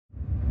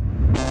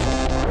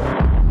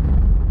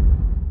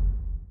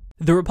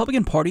The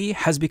Republican Party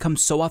has become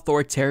so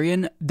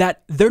authoritarian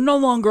that they're no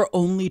longer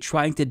only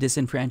trying to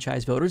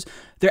disenfranchise voters,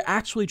 they're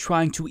actually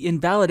trying to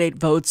invalidate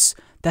votes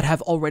that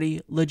have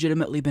already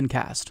legitimately been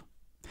cast.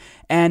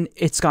 And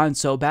it's gotten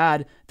so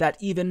bad that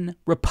even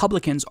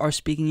Republicans are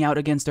speaking out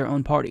against their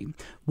own party.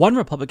 One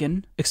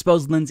Republican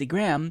exposed Lindsey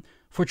Graham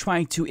for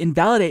trying to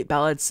invalidate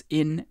ballots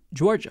in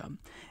Georgia.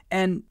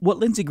 And what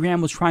Lindsey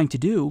Graham was trying to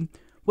do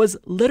was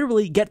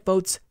literally get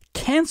votes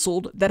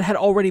canceled that had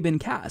already been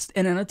cast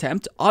in an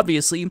attempt,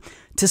 obviously,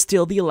 to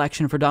steal the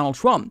election for Donald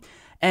Trump.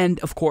 And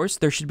of course,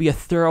 there should be a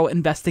thorough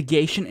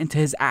investigation into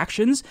his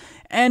actions,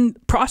 and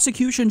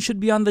prosecution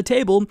should be on the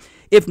table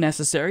if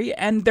necessary,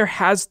 and there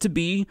has to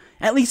be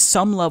at least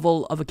some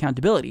level of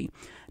accountability.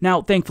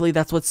 Now, thankfully,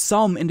 that's what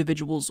some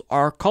individuals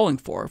are calling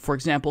for. For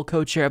example,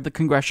 co-chair of the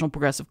Congressional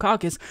Progressive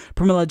Caucus,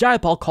 Pramila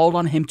Jayapal, called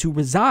on him to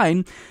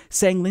resign,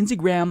 saying Lindsey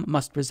Graham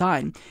must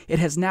resign. It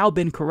has now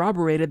been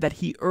corroborated that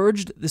he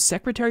urged the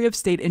Secretary of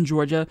State in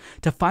Georgia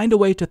to find a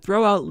way to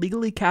throw out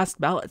legally cast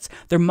ballots.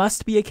 There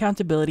must be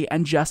accountability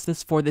and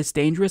justice for this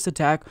dangerous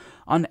attack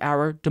on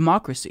our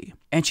democracy.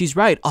 And she's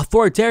right.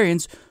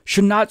 Authoritarians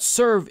should not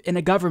serve in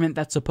a government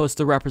that's supposed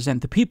to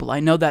represent the people. I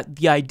know that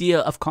the idea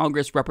of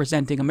Congress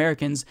representing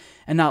Americans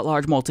and not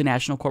large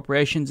multinational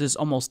corporations is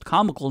almost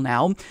comical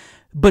now.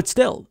 But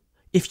still,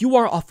 if you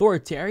are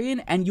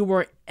authoritarian and you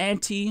are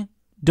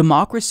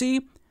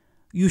anti-democracy,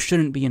 you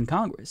shouldn't be in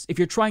Congress. If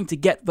you're trying to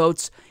get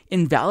votes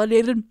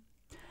invalidated,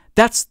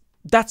 that's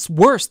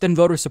worse than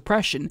voter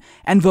suppression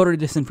and voter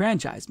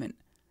disenfranchisement.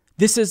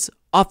 This is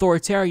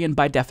authoritarian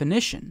by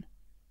definition.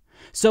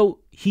 So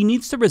he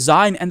needs to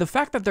resign, and the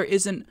fact that there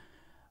isn't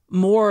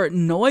more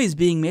noise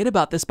being made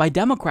about this by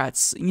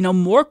Democrats,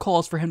 more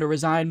calls for him to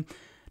resign,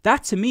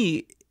 that to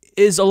me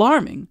is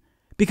alarming.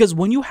 Because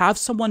when you have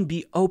someone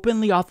be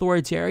openly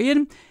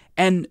authoritarian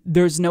and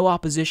there's no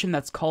opposition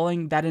that's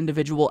calling that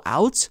individual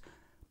out,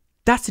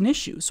 that's an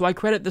issue. So I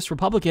credit this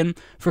Republican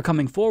for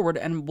coming forward,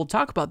 and we'll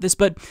talk about this.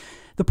 But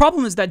the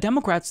problem is that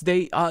Democrats,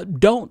 they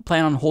don't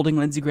plan on holding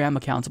Lindsey Graham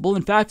accountable.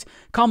 In fact,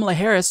 Kamala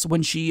Harris,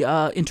 when she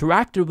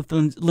interacted with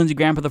Lindsey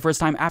Graham for the first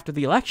time after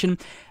the election,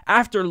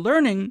 after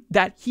learning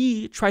that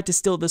he tried to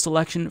steal this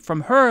election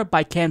from her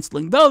by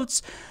canceling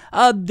votes,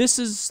 this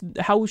is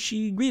how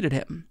she greeted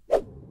him.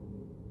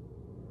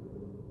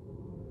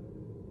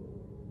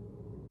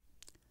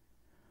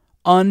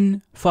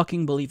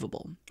 Unfucking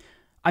believable.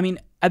 I mean,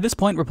 at this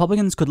point,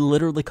 Republicans could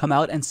literally come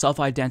out and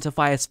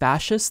self-identify as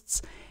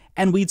fascists,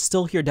 and we'd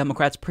still hear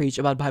Democrats preach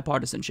about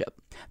bipartisanship.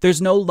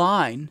 There's no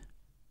line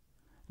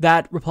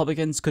that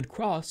Republicans could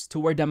cross to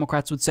where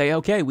Democrats would say,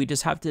 okay, we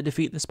just have to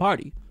defeat this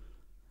party.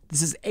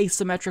 This is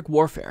asymmetric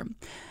warfare.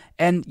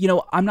 And,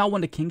 I'm not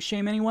one to kink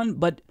shame anyone,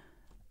 but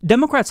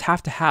Democrats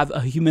have to have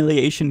a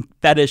humiliation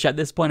fetish at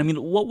this point. I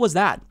mean, what was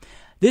that?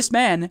 This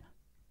man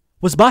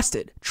was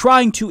busted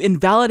trying to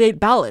invalidate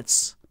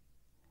ballots.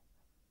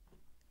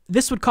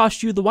 This would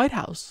cost you the White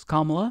House,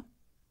 Kamala,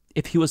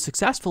 if he was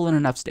successful in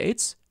enough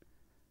states.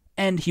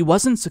 And he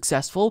wasn't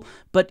successful,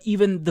 but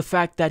even the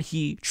fact that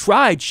he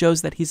tried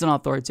shows that he's an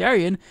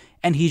authoritarian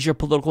and he's your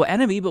political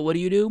enemy. But what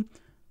do?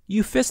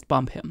 You fist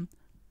bump him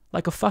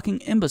like a fucking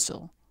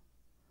imbecile.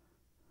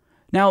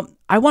 Now,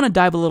 I want to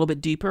dive a little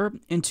bit deeper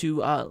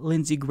into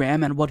Lindsey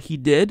Graham and what he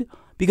did,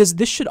 because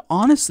this should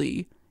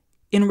honestly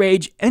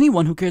enrage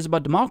anyone who cares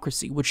about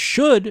democracy, which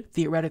should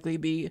theoretically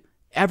be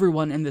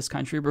everyone in this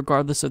country,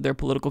 regardless of their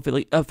political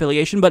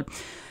affiliation, but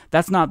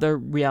that's not the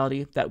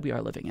reality that we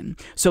are living in.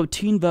 So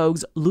Teen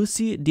Vogue's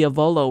Lucy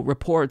Diavolo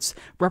reports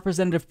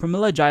Representative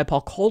Pramila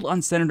Jayapal called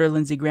on Senator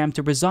Lindsey Graham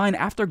to resign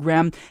after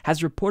Graham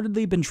has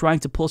reportedly been trying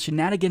to pull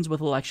shenanigans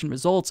with election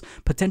results,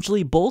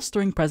 potentially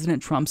bolstering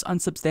President Trump's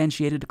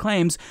unsubstantiated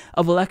claims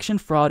of election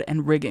fraud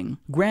and rigging.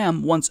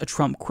 Graham, once a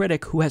Trump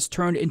critic who has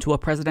turned into a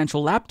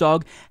presidential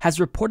lapdog, has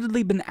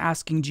reportedly been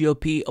asking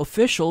GOP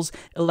officials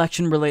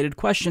election-related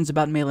questions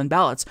about mail-in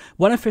ballots.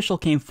 One official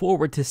came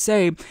forward to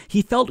say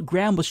he felt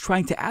Graham was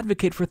trying to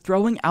advocate for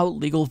throwing out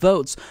legal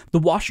votes. The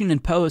Washington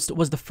Post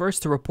was the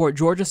first to report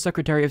Georgia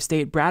Secretary of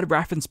State Brad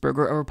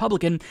Raffensperger, a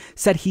Republican,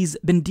 said he's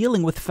been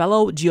dealing with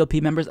fellow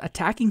GOP members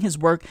attacking his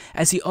work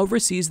as he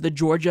oversees the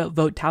Georgia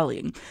vote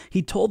tallying.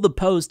 He told the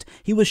Post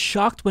he was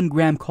shocked when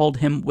Graham called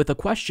him with a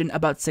question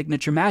about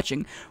signature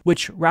matching,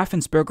 which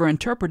Raffensperger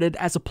interpreted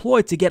as a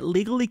ploy to get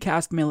legally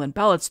cast mail-in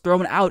ballots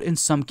thrown out in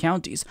some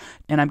counties.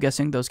 And I'm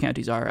guessing those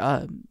counties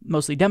are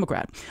mostly Democrat.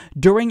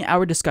 During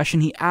our discussion,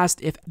 he asked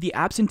if the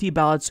absentee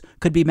ballots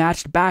could be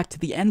matched back to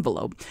the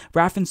envelope.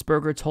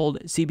 Raffensperger told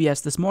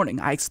CBS This Morning,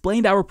 I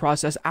explained our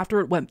process after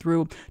it went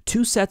through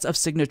 2 sets of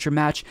signature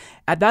match.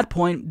 At that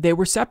point, they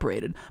were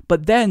separated.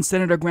 But then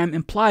Senator Graham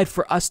implied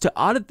for us to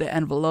audit the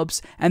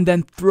envelopes and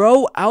then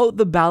throw out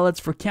the ballots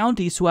for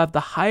counties who have the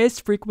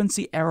highest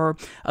frequency error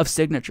of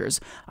signatures.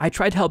 I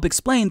tried to help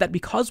explain that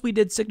because we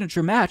did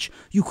signature match,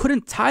 you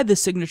couldn't tie the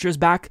signatures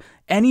back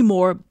any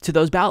more to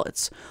those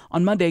ballots.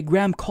 On Monday,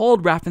 Graham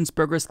called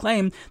Raffensperger's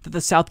claim that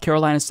the South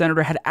Carolina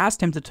senator had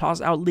asked him to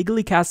toss out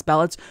legally cast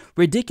ballots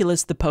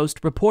ridiculous, the Post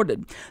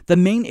reported. The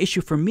main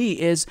issue for me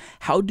is,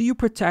 how do you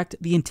protect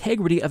the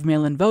integrity of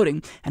mail-in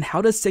voting, and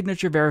how does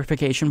signature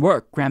verification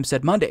work? Graham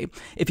said Monday.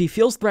 If he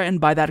feels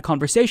threatened by that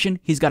conversation,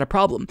 he's got a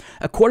problem.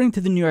 According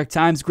to the New York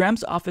Times,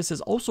 Graham's office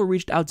has also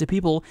reached out to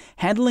people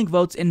handling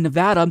votes in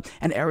Nevada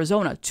and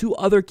Arizona, two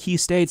other key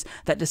states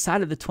that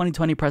decided the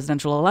 2020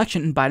 presidential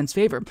election in Biden's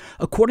favor.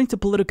 According to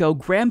Politico,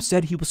 Graham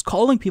said he was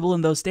calling people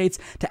in those states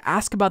to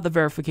ask about the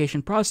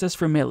verification process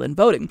for mail-in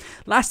voting.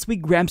 Last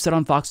week, Graham said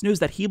on Fox News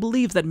that he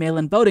believes that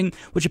mail-in voting,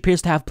 which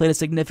appears to have played a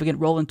significant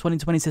role in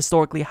 2020's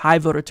historically high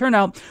voter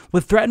turnout,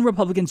 would threaten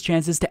Republicans'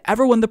 chances to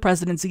ever win the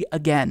presidency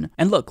again.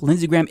 And look,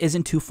 Lindsey Graham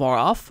isn't too far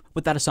off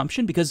with that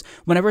assumption, because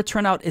whenever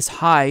turnout is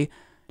high,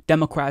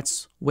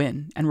 Democrats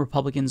win and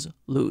Republicans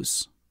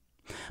lose.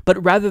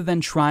 But rather than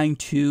trying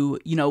to,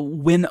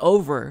 win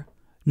over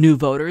new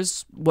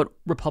voters, what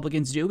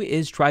Republicans do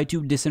is try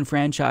to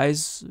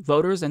disenfranchise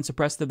voters and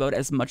suppress the vote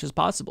as much as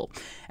possible.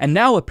 And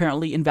now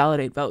apparently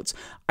invalidate votes.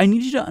 I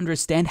need you to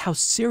understand how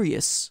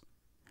serious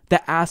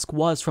the ask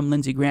was from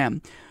Lindsey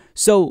Graham.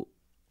 So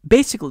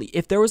basically,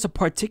 if there was a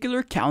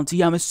particular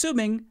county, I'm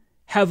assuming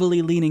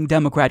heavily leaning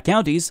Democrat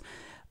counties,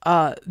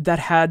 that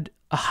had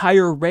a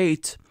higher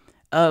rate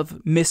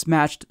of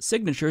mismatched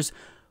signatures,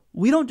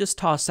 we don't just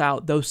toss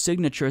out those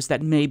signatures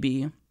that may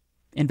be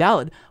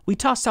invalid. We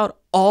toss out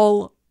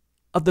all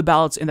of the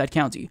ballots in that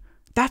county.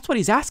 That's what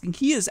he's asking.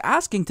 He is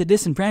asking to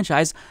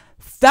disenfranchise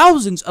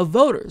thousands of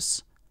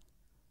voters.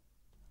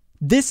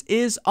 This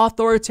is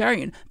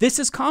authoritarian. This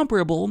is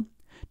comparable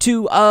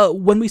to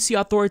when we see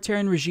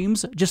authoritarian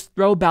regimes just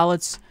throw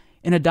ballots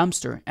in a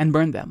dumpster and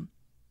burn them.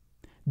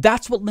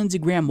 That's what Lindsey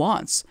Graham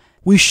wants.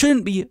 We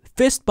shouldn't be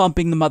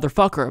fist-bumping the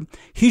motherfucker.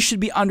 He should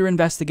be under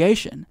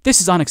investigation. This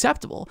is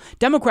unacceptable.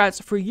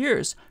 Democrats, for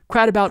years,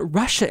 cried about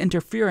Russia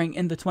interfering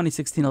in the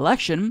 2016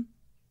 election.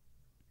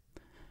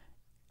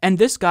 And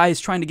this guy is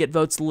trying to get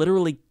votes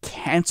literally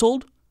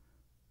canceled.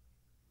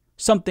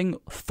 Something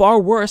far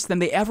worse than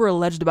they ever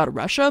alleged about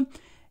Russia.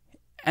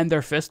 And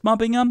they're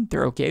fist-bumping him.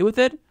 They're okay with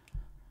it.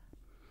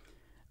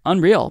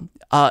 Unreal.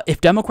 If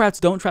Democrats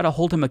don't try to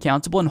hold him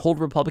accountable and hold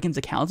Republicans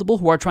accountable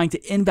who are trying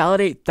to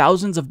invalidate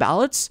thousands of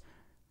ballots,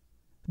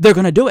 they're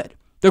going to do it.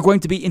 They're going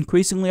to be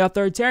increasingly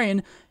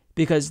authoritarian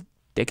because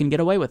they can get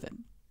away with it.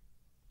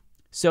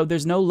 So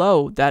there's no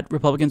low that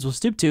Republicans will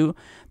stoop to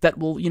that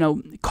will,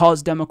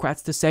 cause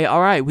Democrats to say,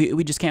 all right,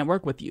 we just can't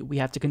work with you. We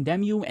have to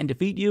condemn you and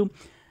defeat you.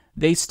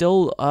 They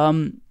still,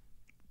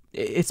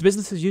 it's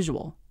business as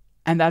usual.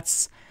 And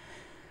that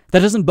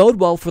doesn't bode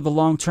well for the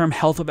long-term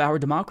health of our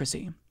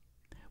democracy.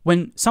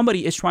 When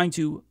somebody is trying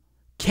to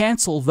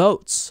cancel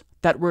votes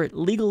that were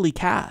legally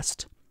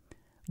cast,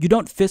 you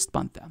don't fist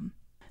bump them.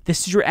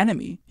 This is your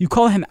enemy. You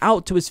call him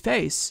out to his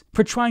face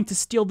for trying to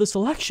steal this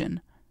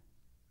election.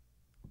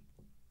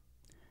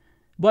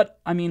 But,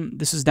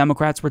 this is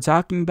Democrats we're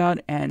talking about,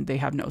 and they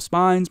have no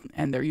spines,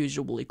 and they're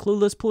usually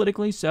clueless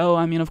politically. So,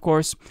 of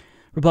course,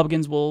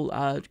 Republicans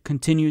will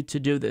continue to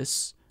do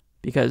this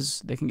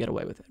because they can get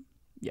away with it.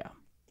 Yeah.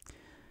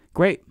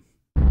 Great.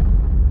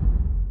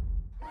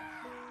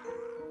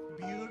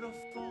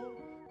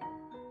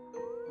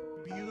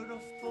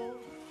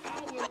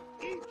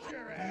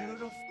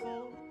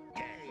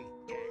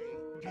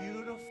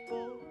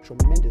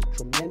 Tremendous,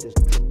 tremendous,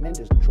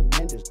 tremendous,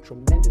 tremendous,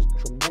 tremendous,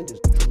 tremendous,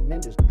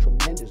 tremendous,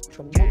 tremendous, tremendous,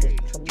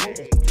 tremendous,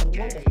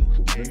 tremendous,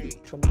 tremendous,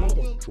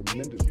 tremendous,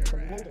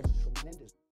 tremendous, tremendous.